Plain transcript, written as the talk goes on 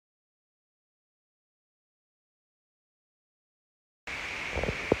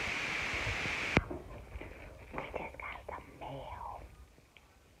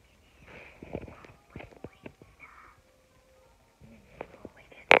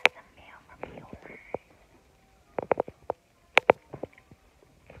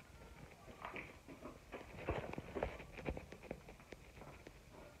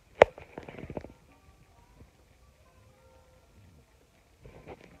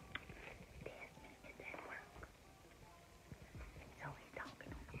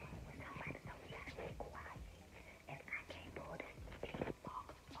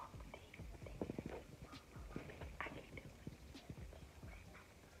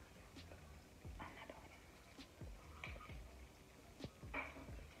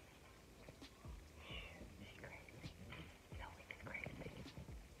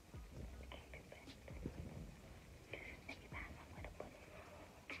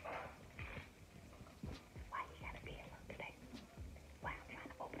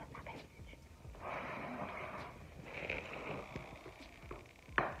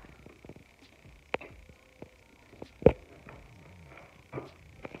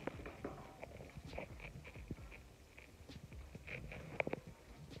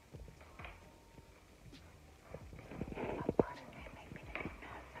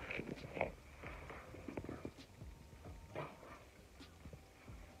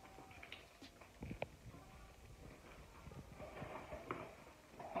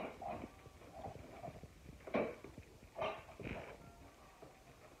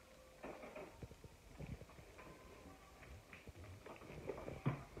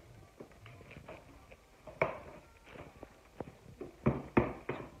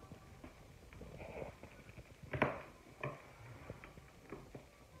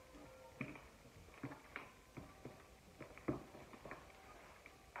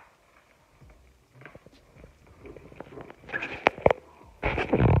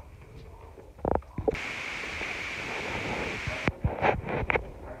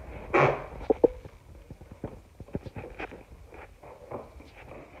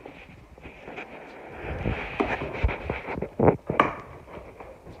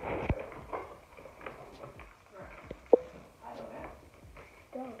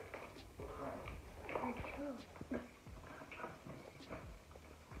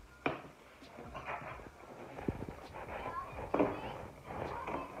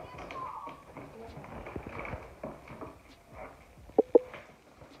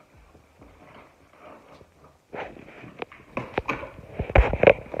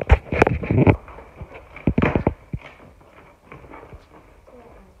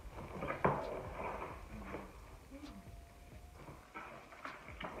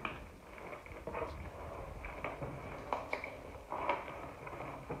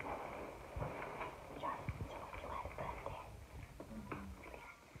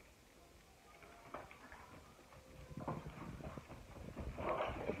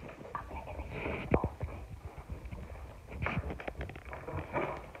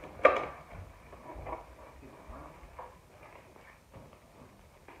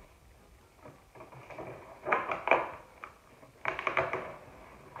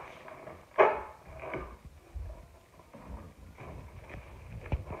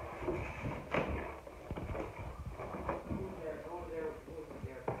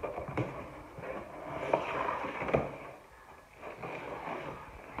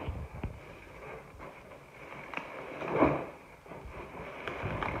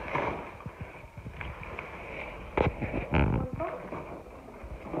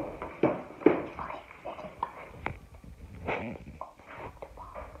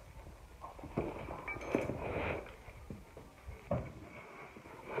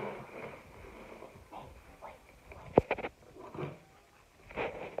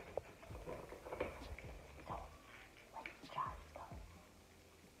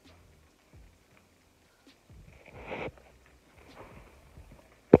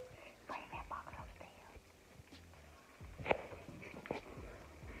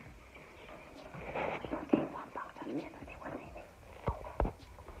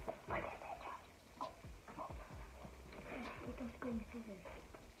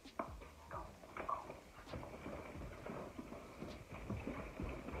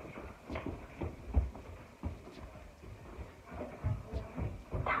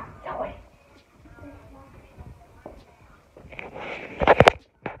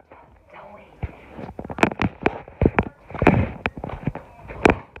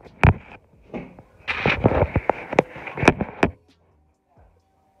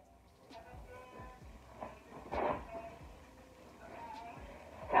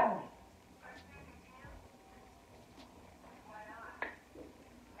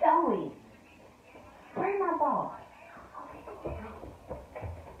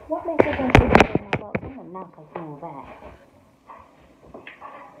Okay, cool, bye.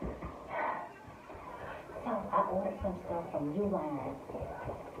 So I ordered some stuff from ULINE.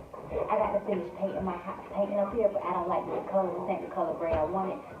 I got to finish painting my painting up here, but I don't like the color. This ain't the color gray I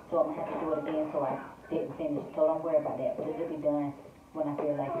wanted, so I'm gonna have to do it again. So I didn't finish. So don't worry about that. But it'll be done when I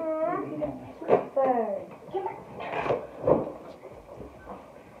feel like it'll be done. Bird, come on.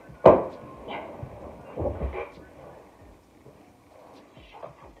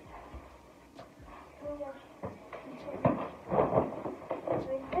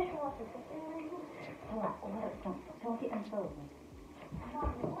 Don't get them frozen.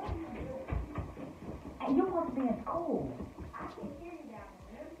 And you're supposed to be in school. I can hear you down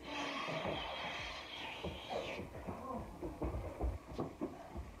there.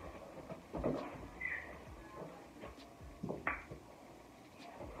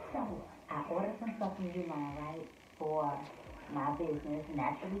 So, I ordered some stuff from ULINE, right, for my business,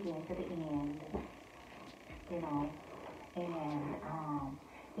 naturally getting to the end, you know, and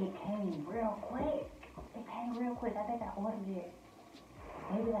it came real quick. It came real quick. I think I ordered it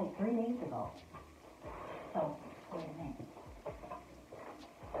maybe like 3 days ago. So, wait a minute.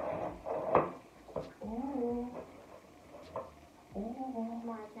 Ooh. Ooh.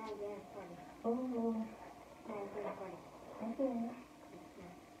 Mom, it's not very funny. Ooh. It's not very funny. That's it.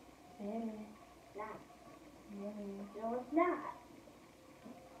 Really? Not. Really? No, it's not.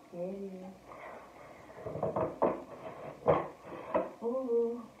 Really?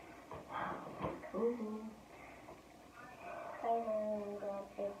 Ooh. Ooh. And got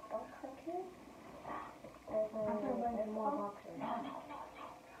this box up here. There's more boxes. No.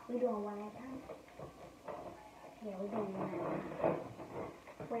 We doing one at a time? Yeah, we doing one at a time.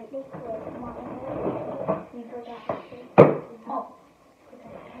 Wait, this way. Come on, we forgot to say. Oh. We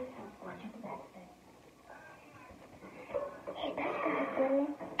gotta say something. What you got to say? Hit that subscribe button.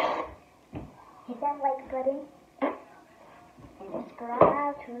 Hit that like button. And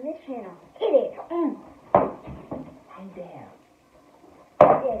subscribe to this channel. Hit it. Hey there.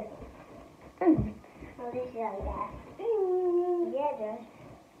 Yes. Oh, this is like that. Yeah, it does.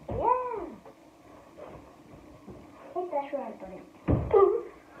 Yeah. Hit that subscribe button.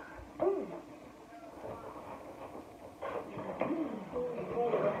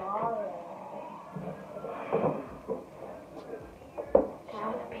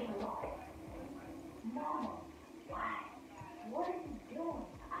 No. Why? What are you doing?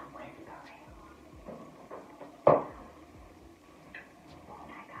 I'm whispering. Oh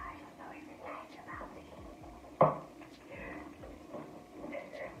my gosh, I'm so excited about this.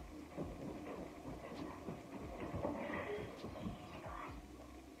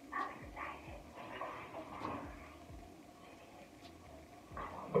 I'm excited.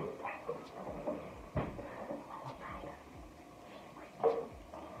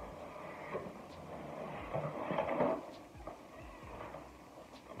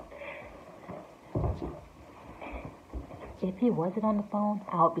 If he wasn't on the phone,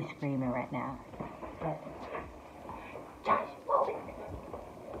 I would be screaming right now. But Josh, move it.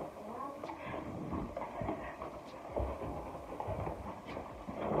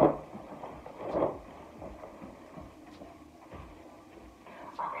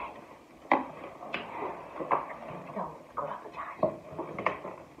 Okay. So, go up, Josh.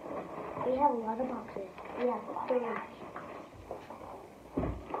 We have a lot of boxes. We have 3.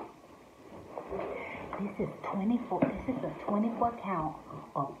 This is 24. This is a 24 count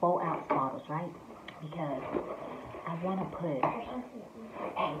of 4 ounce bottles, right? Because I want to put.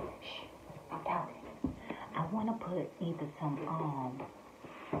 Hey, shh, I'm talking. I want to put either some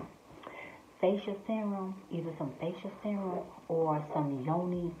facial serum, or some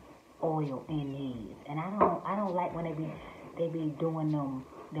yoni oil in these. And I don't like when they be doing them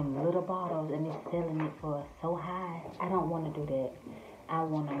little bottles and they're selling it for so high. I don't want to do that. I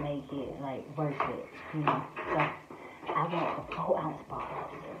want to make it like worth it, you know. So I want the 4 ounce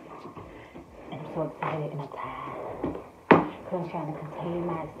bottles. And I'm so excited and I'm tired. Because I'm trying to contain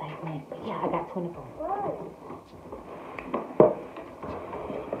my excitement. But yeah, I got 24.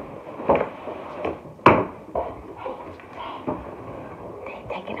 They're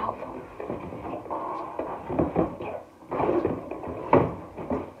taking over.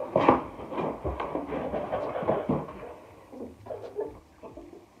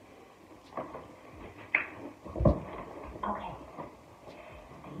 Okay.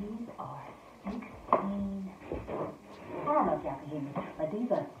 These are 16. I don't know if y'all can hear me, but these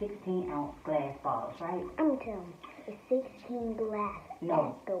are 16 ounce glass bottles, right? I'm telling you, it's 16 glass.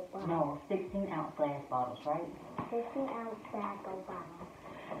 No, 16 ounce glass bottles, right? 16 ounce glass bottle.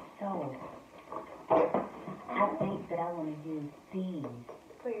 So, I think that I want to use these.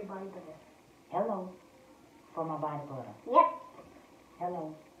 For your body butter. Hello. for my body butter. Yep.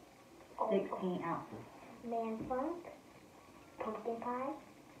 Hello. 16 ounces. Man funk, pumpkin pie,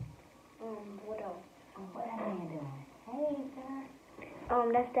 what else? What that man doing? Hey,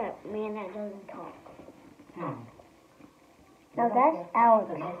 sir. That's that man that doesn't talk. No, that's ours.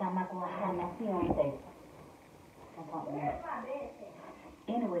 So next time I go outside, I see on say, don't talk to me.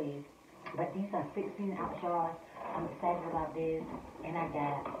 Anyways, but these are 16-ounce jars. I'm excited about this, and I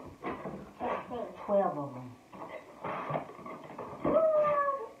got 12 of them.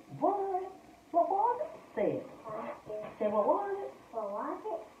 What? What was it? Say it. Say what was it? What was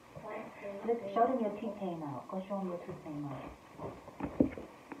it? Let's show them your teeth came out. Go show them your teeth came out.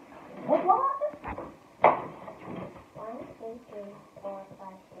 What was it? 1, 2, 3, 4,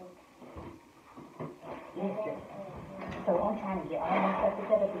 5, 6. Listen. So I'm trying to get all my stuff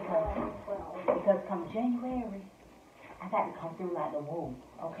together because come January, I got to come through like the woo.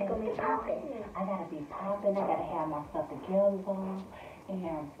 Okay? It's gonna be popping. I gotta be popping. I gotta have my stuff together.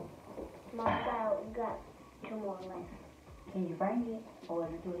 And My child got 2 more left. can you bring it, or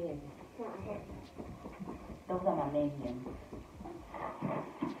is it too heavy? Not heavy. Those are my minions.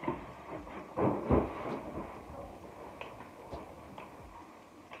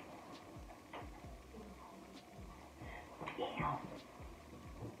 Yeah.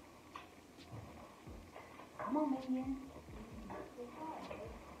 Come on, minion.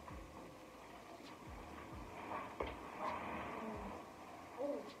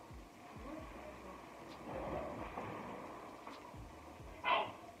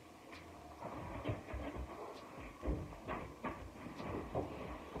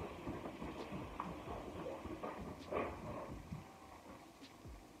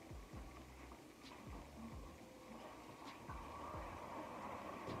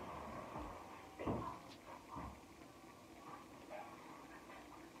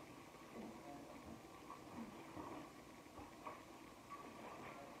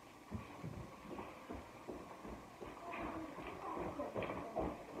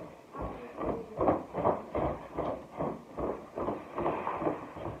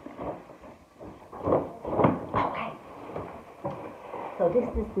 So this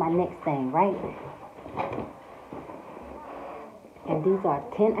is my next thing, right? And these are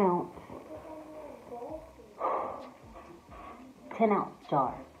 10-ounce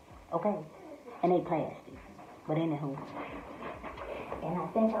jars, okay? And they plastic, but anywho. And I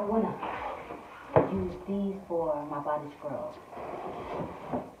think I wanna use these for my body scrub.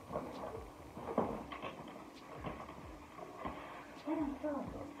 What am I doing?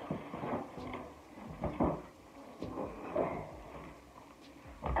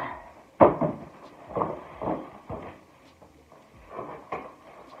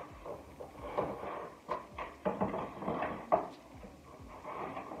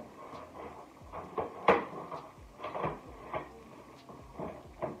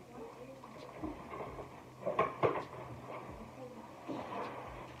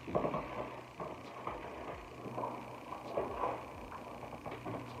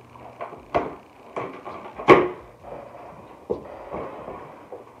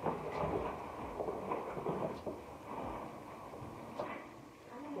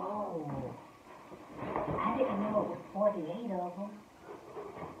 Whoa. I didn't know it was 48 of them.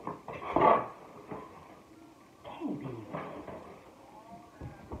 Can't be.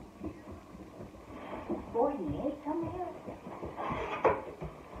 48 come here?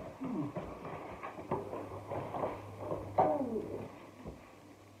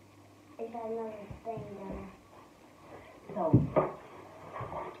 It's another thing there. So,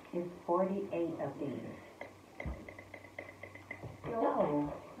 it's 48 of these. So,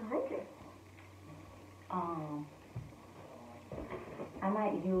 100.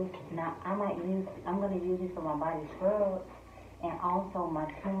 I'm gonna use this for my body scrub and also my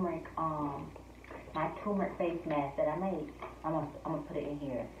turmeric face mask that I made. I'm gonna put it in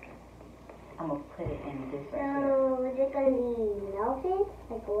here. I'm gonna put it in this right here. So, is it gonna be melted?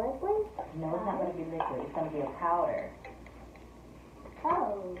 Like liquid? No, it's not gonna be liquid. It's gonna be a powder.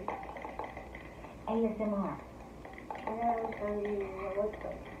 Oh. ASMR. I thought it was gonna be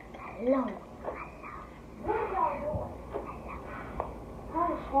liquid. Hello.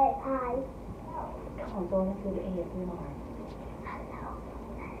 Hush, hey, hi. Come on, go let's do the ASMR.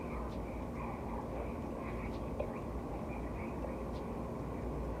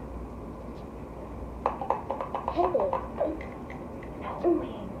 Hey.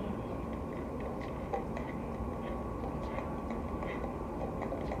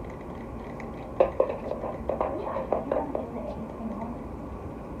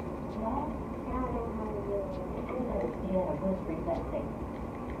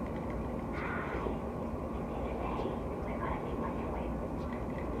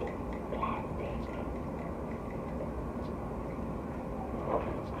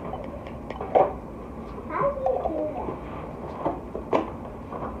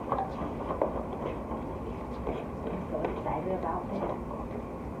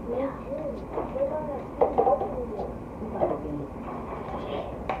 We're gonna open it. We gotta be.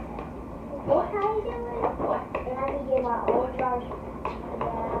 Is this how you do it? And I can get my own brush.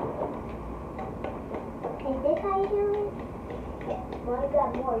 Yeah. Is this how you do it? Well, you got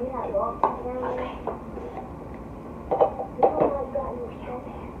more. You have long down there. You know how you got your soap?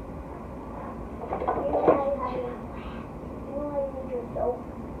 You know how you have your... You know how you use your soap?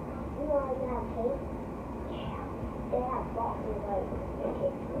 You know how you have tape? Yeah. They have boxes like your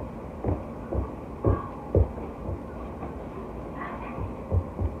tape.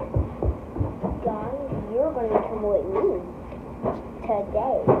 Guys, you're going to come with me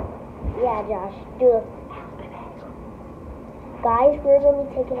today. Yeah, Josh, do it. Guys, we're going to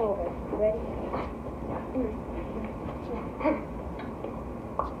be taking over. Ready?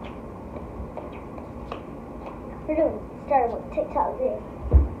 We're doing starting with TikTok this.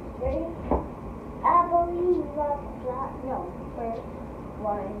 Ready? I believe that. No. First,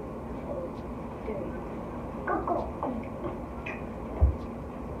 1, 2, 3. Go, go.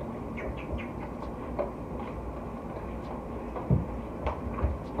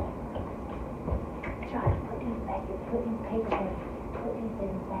 Put these papers, put these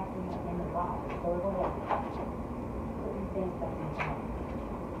things back in the box. So go ahead. Put these things back in the box.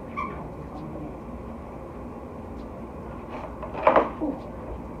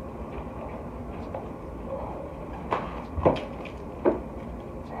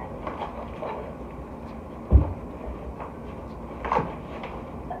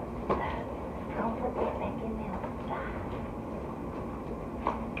 Don't put this back in there.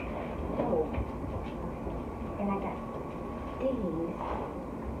 So, and I got these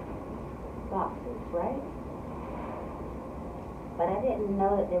boxes, right? But I didn't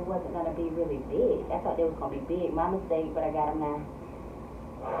know that they wasn't going to be really big. I thought they was going to be big. My mistake, but I got them now.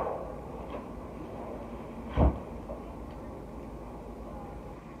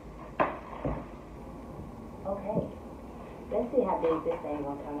 Okay. Let's see how big this thing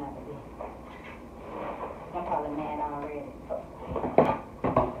going to turn out to be. I'm probably mad already.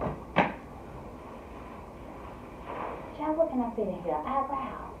 Child, what can I fit in here?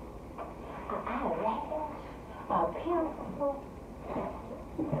 Eyebrow, an eyelash, a pencil.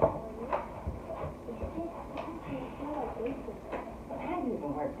 How do you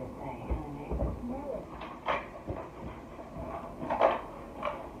even work this thing, honey?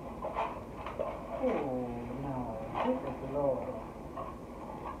 Oh, no. This is Lord.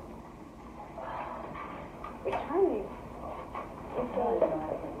 Return it. Okay.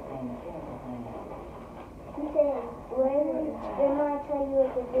 He said, wherever your mind tell you what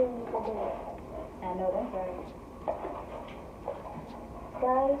to do, you can do it. I know that's right.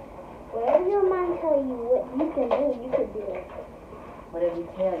 Guys, wherever your mind tell you what you can do it. Whatever you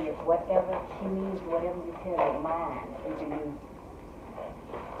tell you, whatever she means, whatever you tell your mind, you can do.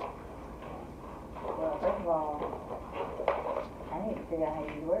 Well, first of all, I need to figure out how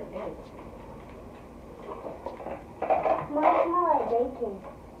you work this. Mine smell like bacon.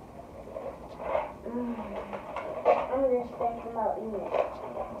 I'm just thinking about eating it.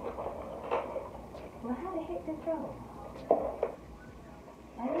 Well, how the heck did it go?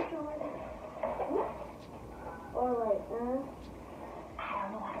 Are you sure? Or like, I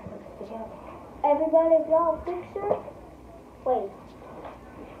don't know how to put this together. everybody draw a picture? Wait.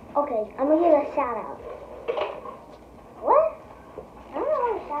 Okay, I'm gonna give a shout out. What? I don't know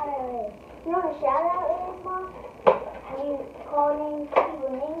what a shout out is. You know what a shout out is, Mom? When you call names,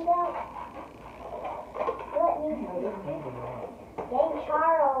 people's names out? Let me see. Dave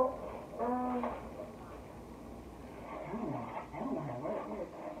Charles. I don't know how to work this.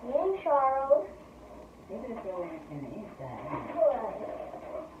 Dave Charles. Maybe it's all in the inside.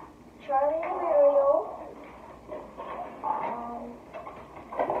 Charlie and Ariel.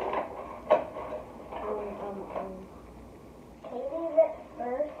 Katie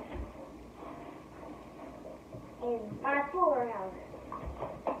Ritter. And my floor house.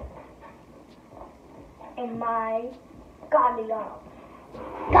 And my godly girl.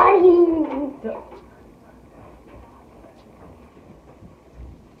 Godly!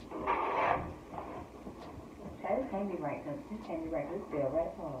 This can't be right. This can't be right. This feel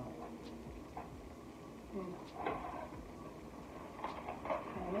right hard.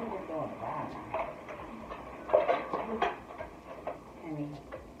 Let me just go on the bottom.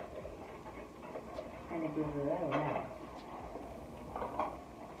 And it gives it a little now.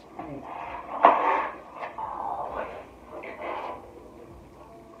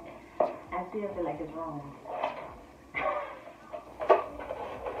 I still feel like it's wrong.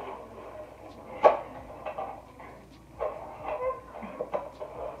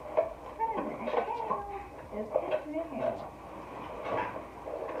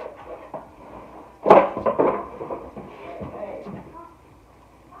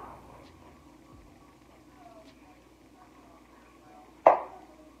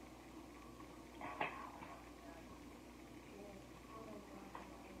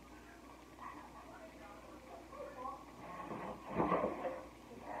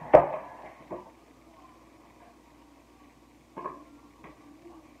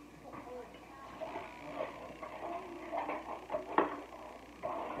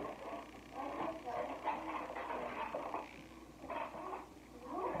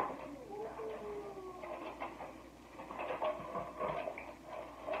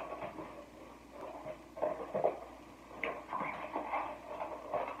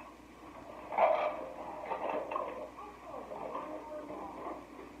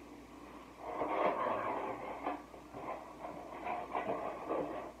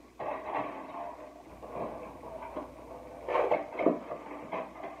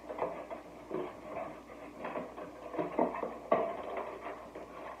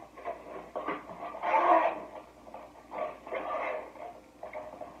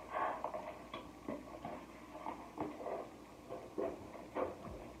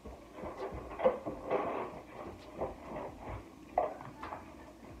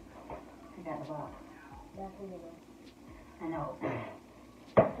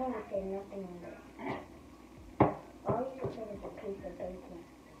 can't say nothing on this. All you can say is a piece of bacon.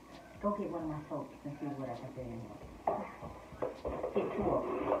 Go get one of my soaps and see what I can put in here. Get 2 of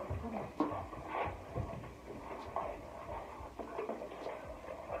them. Okay.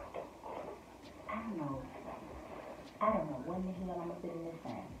 I don't know when the hell I'm gonna fit in this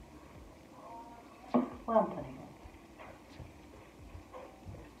thing. What I'm putting in.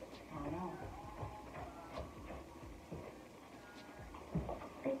 I don't know.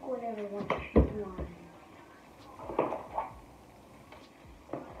 Pick whatever one you want.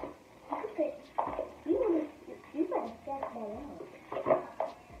 You better stack that out.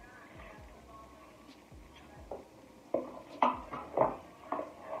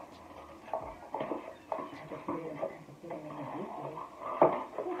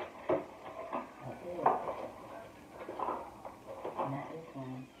 Not this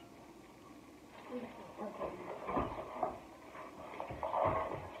one.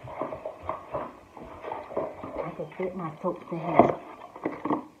 I can fit my soaps in here.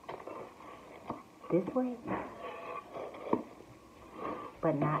 This way,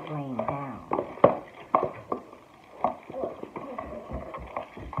 but not laying down.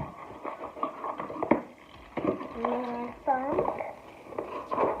 Man funk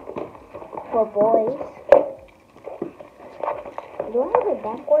for boys. Do I have it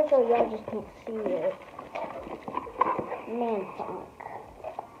backwards or y'all just can't see it? Man funk.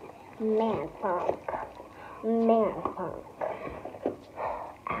 Man funk. Man funk.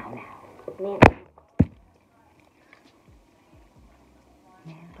 Ow, now. Man funk.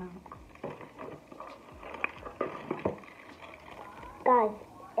 Man funk. Guys,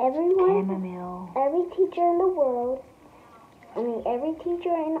 everyone, Chamomile. every teacher in the world, every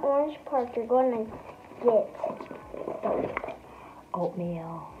teacher in Orange Park, you're going to get soap.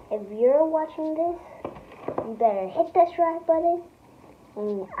 Oatmeal. If you're watching this, you better hit the subscribe button,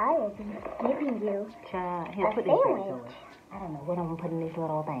 and I will be giving you Child, here, a put this right sandwich. to it. I don't know what I'm gonna put in these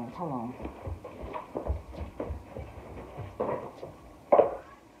little things. Hold on.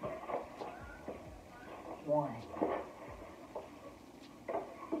 One.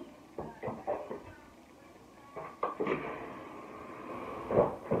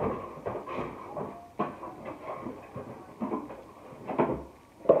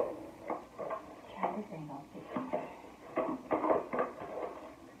 Child, this ain't gonna fit.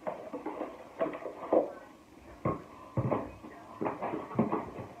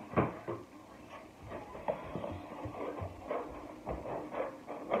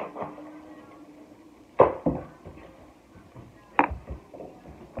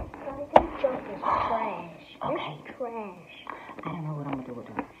 Guys, this junk is trash. Okay. It's trash. I don't know what I'm gonna do with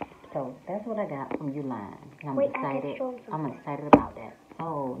them. So that's what I got from ULINE. I'm Wait, I excited. can show 'em I'm something. excited about that.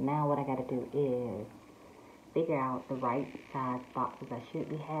 So now what I gotta do is figure out the right size boxes I should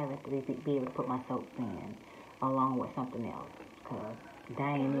be having to be able to put my soaps in, along with something else. Cause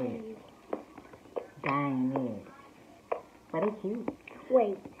dang it. But it's cute.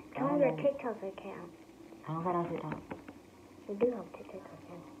 Wait, tell me your Oh. TikTok account. I don't got on TikTok. You do have a TikTok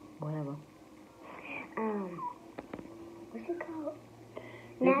account. Whatever. What's it called?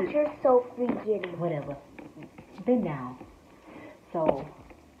 This is- Natural Soap Beginning. Whatever. Bend down. So,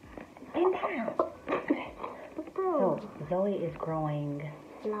 bend down. So, Zoe is growing.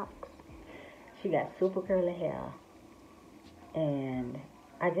 Locks. She got super curly hair. And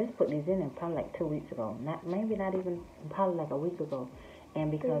I just put these in probably like 2 weeks ago. Maybe not even, probably like a week ago. And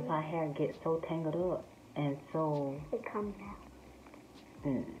because her hair gets so tangled up. And so, It comes out.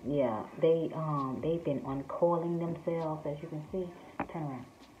 yeah, they've been uncoiling themselves, as you can see. Turn around.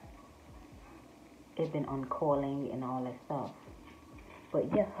 They've been uncoiling and all that stuff.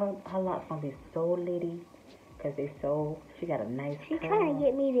 But yeah, her locks gonna be so litty, cause she got a nice She's curl. trying to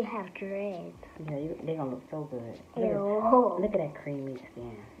get me to have dreads. Yeah, they gonna look so good. Ew. Look at that creamy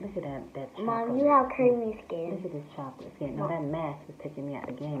skin. Look at that chocolate. Mom, you have creamy Look skin. at this chocolate skin. Now that mask is taking me out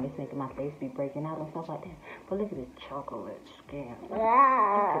the game. It's making my face be breaking out and stuff like that. But look at this chocolate skin.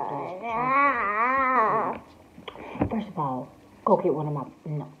 First of all, go get one of my.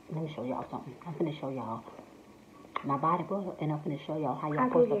 No, let me show y'all something. I'm finna show y'all my body butter, and I'm finna show y'all how y'all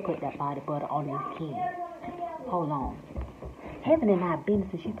supposed to put that body butter on these kids. Hold on. Heaven and I been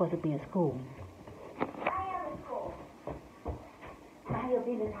since she's supposed to be in school. I am in school. Mind your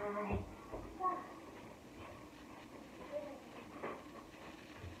business, hi.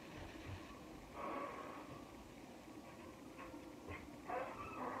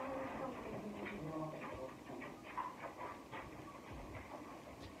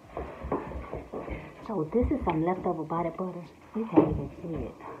 So this is some leftover body butter. You can't even see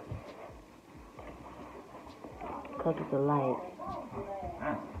it. Because it's a light.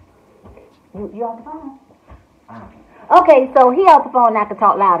 You off the phone? Okay, so he off the phone and I can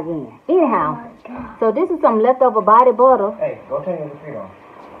talk loud again. Anyhow, so this is some leftover body butter. Hey, go turn your feet on.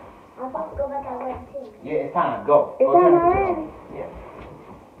 I'm about to go back out with tea. Yeah, it's time. Go. It's time already? Yeah.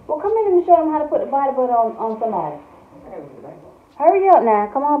 Well, come in and show them how to put the body butter on somebody. Hurry up now.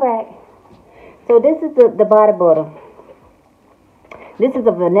 Come on back. So this is the body butter. This is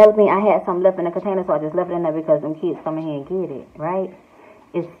a vanilla bean. I had some left in the container, so I just left it in there because them kids come in here and get it, right?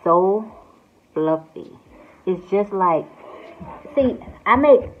 It's so fluffy. It's just like, see, I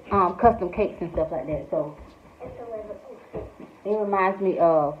make custom cakes and stuff like that, so it reminds me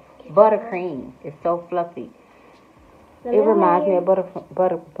of buttercream. It's so fluffy. It reminds me of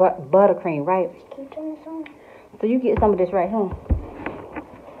buttercream, right? Can you turn this on? So you get some of this right here.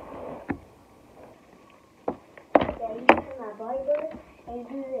 Yeah, you put my body butter and you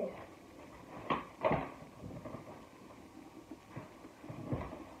do this.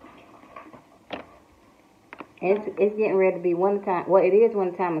 And it's getting ready to be one time. Well, it is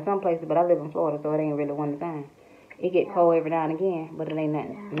one time in some places, but I live in Florida, so it ain't really one time. It get cold every now and again, but it ain't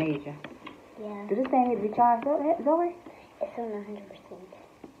nothing major. Yeah. Do this thing need to be charged up, Zoe? It's on 100%.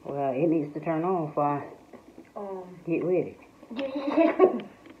 Well, it needs to turn on before I get with it.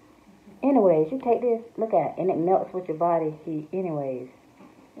 Anyways, you take this, look at it, and it melts with your body heat anyways.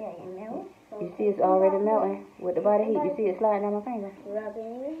 Yeah, it melts. You see it's already melting with the body heat. You see it sliding on my finger. Rub it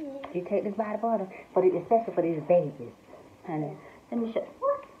in. You take this body butter, but it's especially for these babies. Honey, let me show.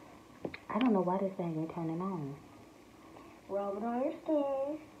 I don't know why this thing ain't turning on. Rub it on your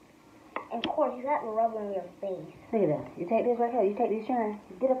skin. And of course, you have to rub it on your face. Look at that. You take this right here. You take this shine.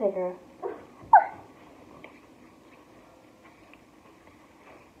 Get up here, girl.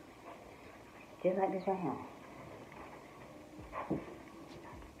 Just like this right here.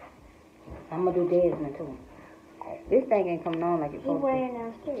 I'm going to do Desmond too. This thing ain't coming on like it's supposed to. He's wearing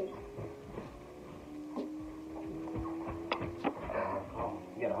downstairs.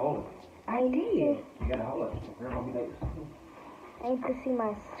 You gotta hold it. I did. You gotta hold it. You're gonna be late. And you can see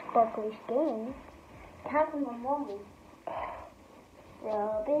my sparkly skin. Time for my mommy.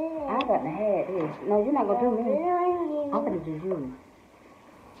 Rub it. I got to have this. No, you're not going to do me. in. I'm going to do you.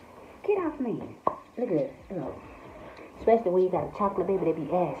 Get off me. Look at this. Look. Especially when you got a chocolate baby that be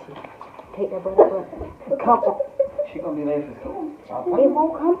ashy. Take that butter. Come on. She gonna be late for school. It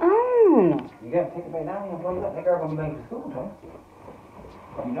won't come on. You gotta take it back down here and plug it up. That girl gonna be late for school, Tom.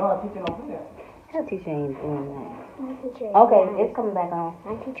 You know our teacher don't do that. Her teacher ain't doing that. My teacher is Okay, nice. it's coming back on.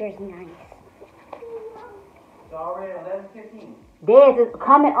 My teacher is nice. It's already 11:15. Des is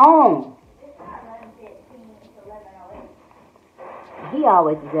coming on. He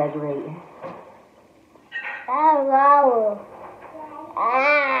always exaggerating.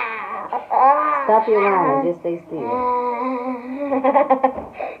 Stop your whining. Just stay still.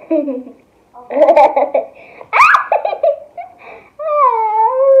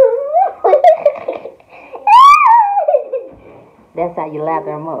 That's how you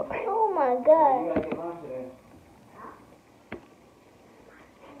lather them up. Oh my god. You gotta get lunch today.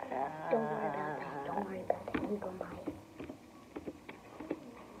 Don't worry about that. Don't worry about that. He gonna buy it.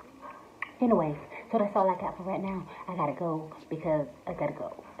 Anyways, so that's all I got for right now. I gotta go because I gotta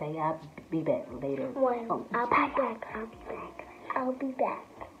go. I'll be back later. I'll be back. I'll be back.